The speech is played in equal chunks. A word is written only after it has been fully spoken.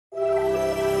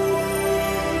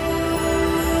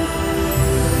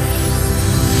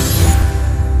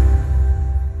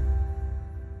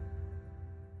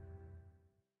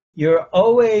you're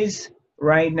always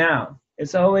right now.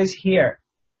 It's always here.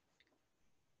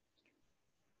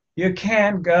 You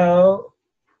can't go,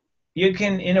 you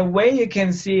can, in a way you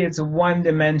can see it's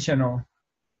one-dimensional.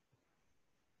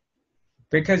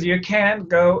 Because you can't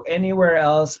go anywhere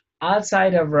else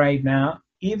outside of right now.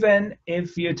 Even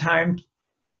if you time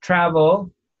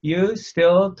travel, you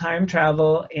still time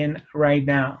travel in right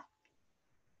now.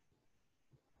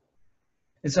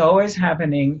 It's always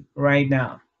happening right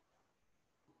now.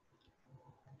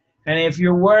 And if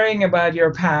you're worrying about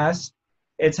your past,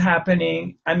 it's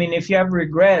happening. I mean, if you have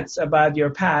regrets about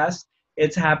your past,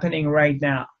 it's happening right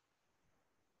now.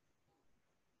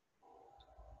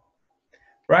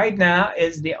 Right now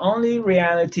is the only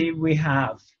reality we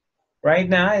have. Right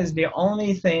now is the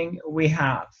only thing we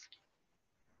have.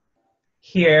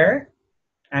 Here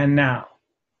and now.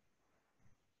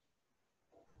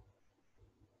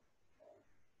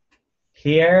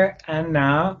 Here and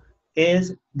now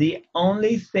is the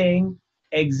only thing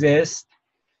exists,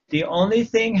 the only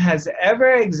thing has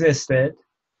ever existed,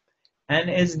 and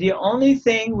is the only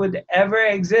thing would ever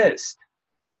exist.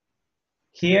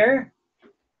 Here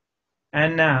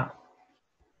and now.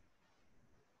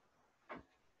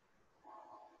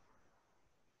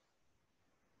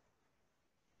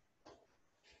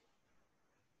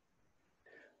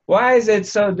 Why is it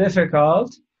so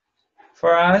difficult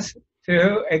for us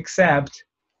to accept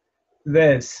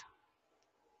this?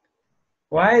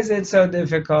 Why is it so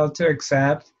difficult to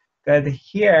accept that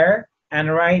here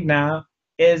and right now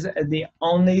is the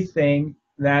only thing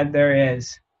that there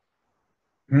is?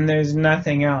 And there's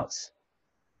nothing else.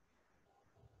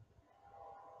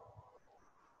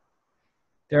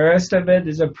 The rest of it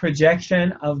is a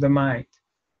projection of the mind.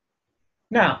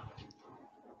 Now,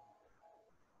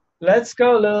 let's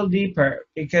go a little deeper,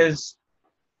 because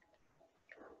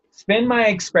it's been my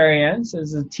experience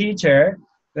as a teacher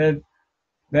that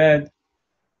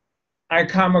I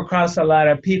come across a lot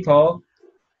of people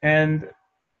and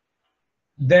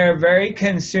they're very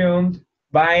consumed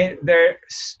by their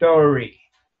story,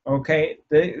 okay?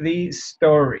 The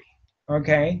story,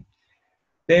 okay?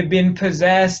 They've been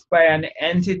possessed by an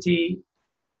entity,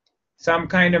 some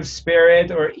kind of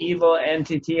spirit or evil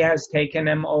entity has taken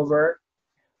them over,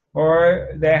 or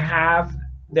they have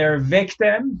their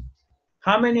victim.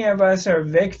 How many of us are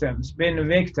victims, been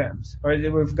victims, or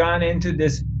we've gone into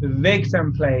this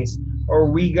victim place, or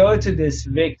we go to this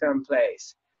victim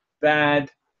place,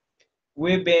 that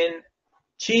we've been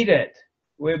cheated,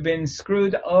 we've been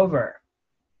screwed over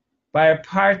by a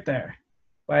partner,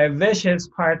 by a vicious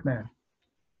partner,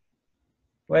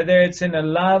 whether it's in a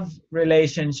love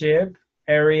relationship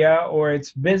area, or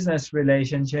it's business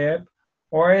relationship,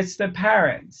 or it's the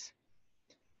parents.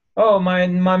 Oh, my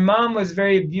mom was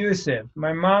very abusive.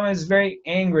 My mom is very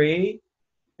angry,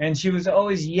 and she was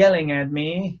always yelling at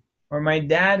me, or my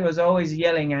dad was always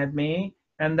yelling at me,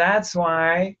 and that's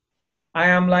why I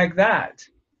am like that.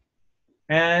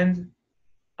 And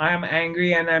I'm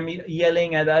angry and I'm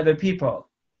yelling at other people.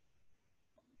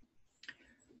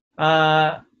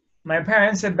 My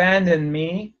parents abandoned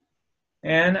me,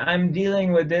 and I'm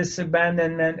dealing with this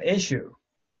abandonment issue.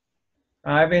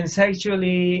 I've been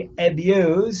sexually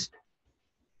abused,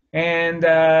 and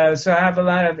so I have a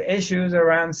lot of issues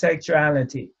around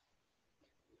sexuality.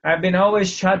 I've been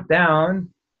always shut down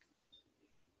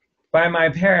by my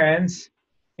parents,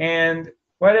 and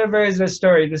whatever is the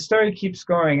story keeps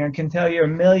going. I can tell you a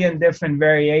million different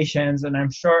variations, and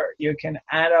I'm sure you can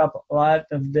add up a lot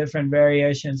of different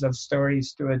variations of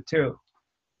stories to it too.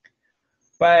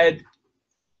 But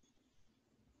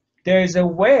there's a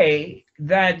way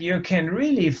that you can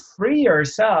really free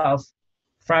yourself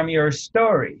from your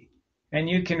story, and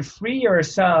you can free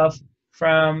yourself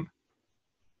from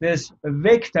this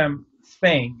victim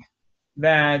thing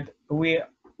that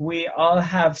we all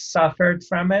have suffered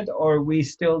from it, or we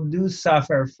still do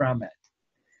suffer from it.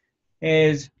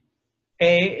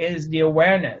 Is the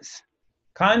awareness,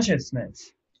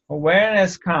 consciousness.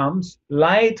 Awareness comes,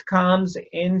 light comes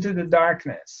into the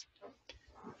darkness.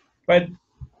 But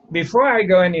before I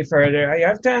go any further, you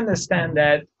have to understand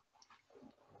that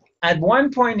at one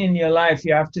point in your life,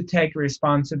 you have to take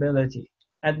responsibility.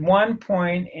 At one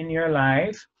point in your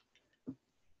life,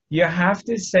 you have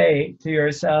to say to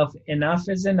yourself, enough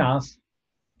is enough,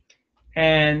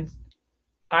 and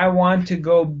I want to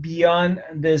go beyond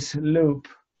this loop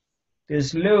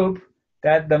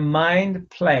that the mind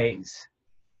plays,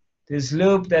 this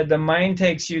loop that the mind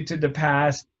takes you to the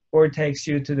past or takes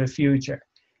you to the future.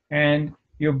 And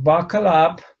you buckle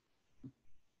up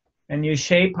and you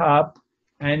shape up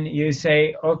and you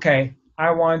say, okay,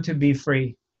 I want to be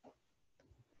free.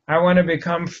 I want to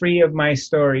become free of my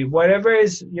story. Whatever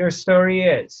is your story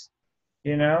is,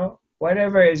 you know,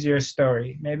 whatever is your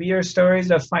story. Maybe your story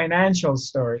is a financial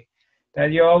story,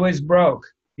 that you're always broke,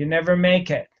 you never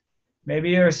make it. Maybe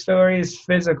your story is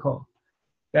physical,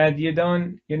 that you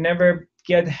never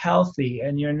get healthy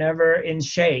and you're never in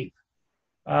shape.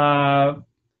 Uh,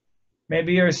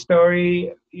 maybe your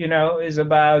story, you know, is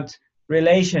about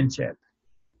relationship.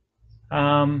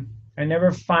 I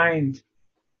never find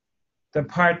the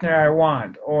partner I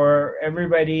want, or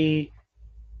everybody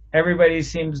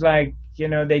seems like, you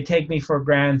know, they take me for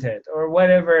granted, or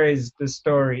whatever is the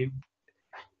story.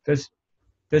 The,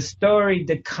 the story,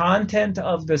 the content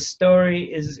of the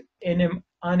story is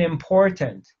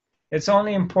unimportant. It's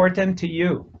only important to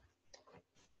you,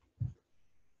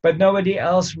 but nobody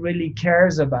else really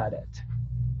cares about it.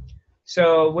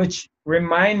 So, which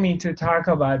remind me to talk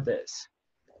about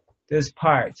this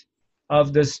part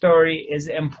of the story is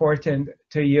important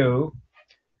to you,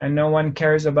 and no one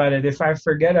cares about it. If I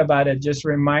forget about it, just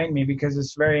remind me, because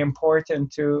it's very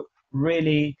important to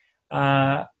really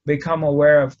become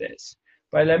aware of this.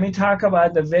 But let me talk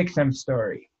about the victim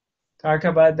story. Talk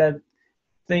about that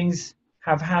things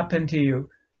have happened to you.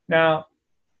 Now,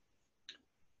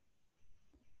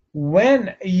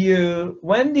 when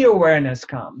the awareness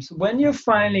comes, when you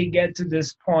finally get to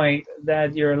this point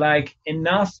that you're like,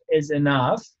 enough is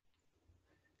enough,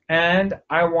 and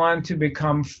I want to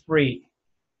become free,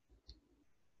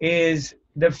 is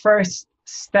the first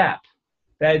step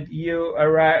that you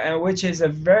arrive, and which is a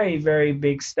very, very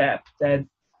big step, that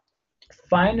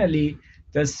finally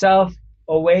the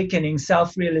self-awakening,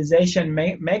 self-realization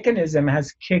mechanism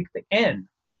has kicked in.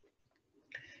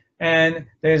 And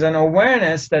there's an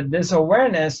awareness that this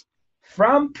awareness,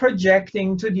 from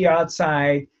projecting to the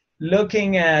outside,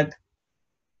 looking at,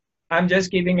 I'm just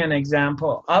giving an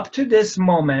example, up to this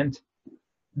moment,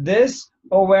 this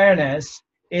awareness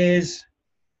is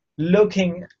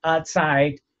looking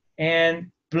outside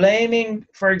and blaming,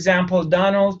 for example,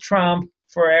 Donald Trump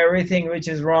for everything which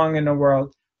is wrong in the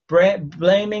world,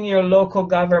 blaming your local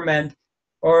government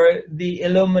or the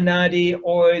Illuminati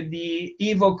or the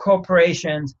evil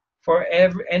corporations for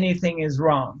anything is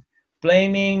wrong,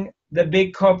 blaming the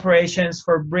big corporations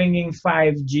for bringing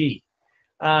 5G,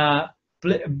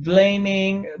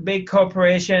 blaming big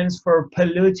corporations for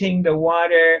polluting the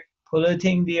water,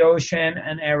 polluting the ocean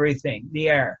and everything, the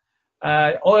air.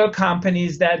 Oil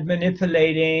companies that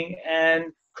manipulating and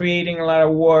creating a lot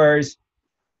of wars.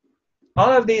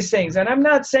 All of these things. And I'm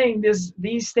not saying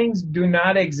these things do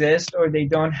not exist or they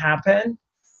don't happen,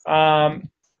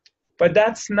 but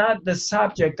that's not the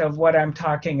subject of what I'm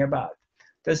talking about.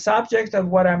 The subject of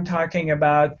what I'm talking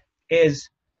about is,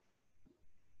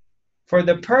 for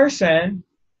the person,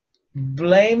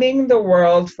 blaming the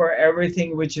world for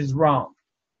everything which is wrong.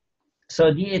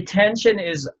 So the attention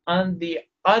is on the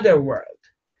other world.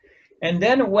 And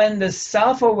then when the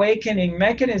self-awakening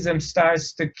mechanism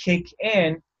starts to kick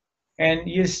in and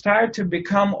you start to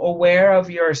become aware of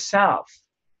yourself,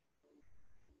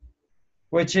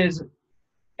 which is,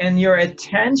 and your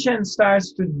attention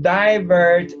starts to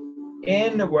divert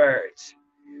inwards,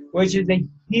 which is a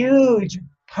huge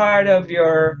part of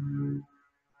your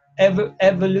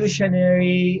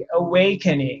evolutionary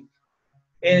awakening,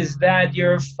 is that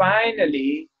you're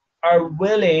finally are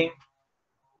willing,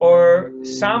 or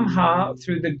somehow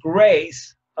through the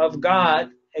grace of God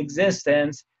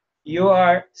existence, you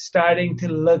are starting to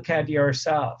look at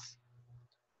yourself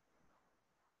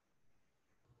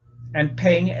and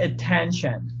paying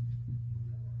attention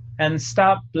and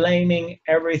stop blaming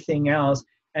everything else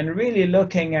and really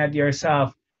looking at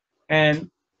yourself and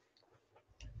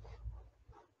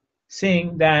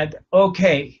seeing that,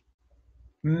 okay,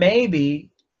 maybe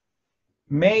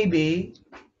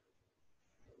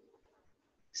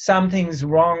something's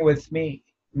wrong with me.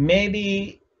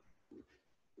 Maybe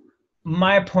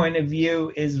my point of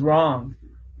view is wrong.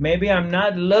 Maybe I'm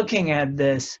not looking at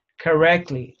this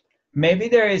correctly. Maybe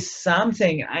there is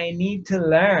something I need to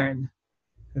learn,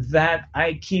 that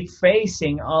I keep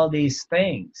facing all these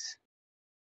things.